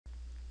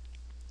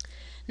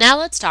Now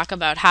let's talk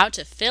about how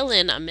to fill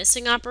in a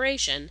missing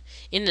operation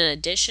in an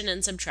addition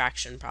and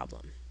subtraction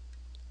problem.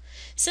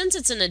 Since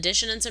it's an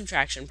addition and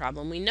subtraction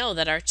problem, we know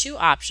that our two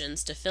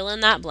options to fill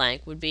in that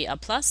blank would be a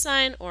plus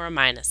sign or a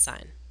minus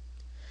sign.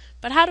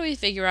 But how do we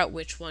figure out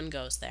which one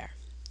goes there?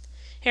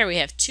 Here we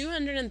have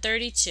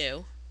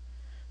 232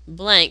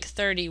 blank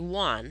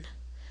 31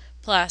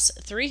 plus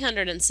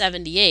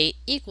 378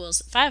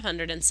 equals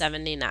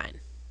 579.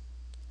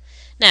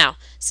 Now,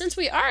 since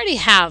we already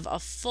have a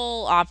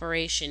full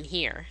operation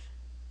here,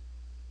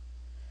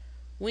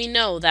 we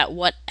know that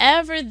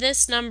whatever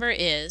this number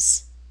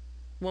is,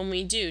 when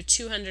we do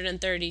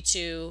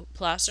 232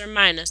 plus or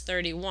minus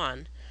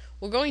 31,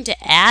 we're going to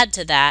add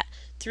to that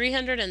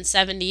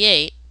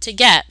 378 to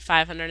get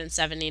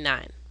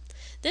 579.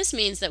 This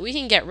means that we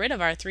can get rid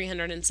of our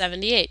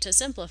 378 to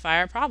simplify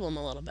our problem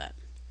a little bit.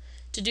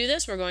 To do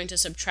this, we're going to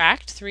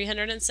subtract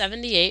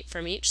 378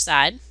 from each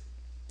side.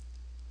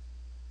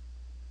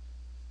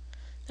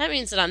 That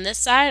means that on this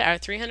side, our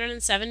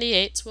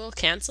 378s will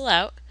cancel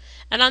out,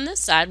 and on this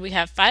side, we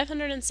have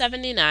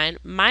 579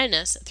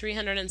 minus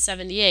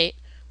 378,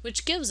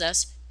 which gives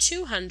us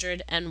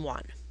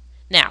 201.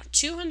 Now,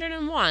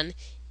 201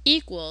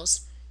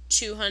 equals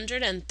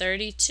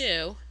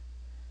 232,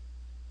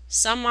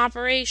 sum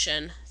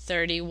operation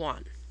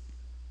 31.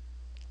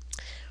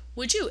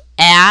 Would you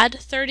add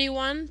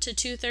 31 to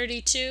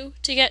 232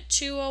 to get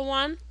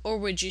 201, or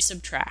would you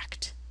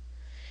subtract?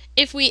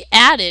 If we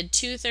added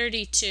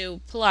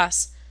 232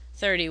 plus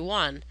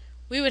 31,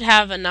 we would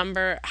have a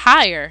number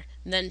higher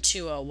than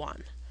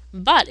 201.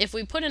 But if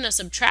we put in a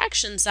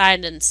subtraction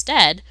sign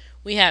instead,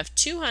 we have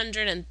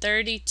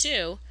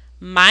 232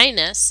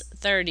 minus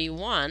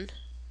 31,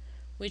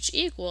 which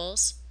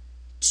equals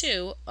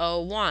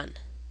 201.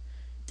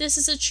 This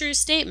is a true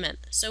statement,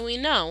 so we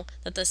know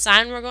that the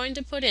sign we're going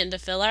to put in to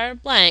fill our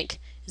blank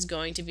is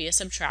going to be a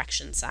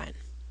subtraction sign.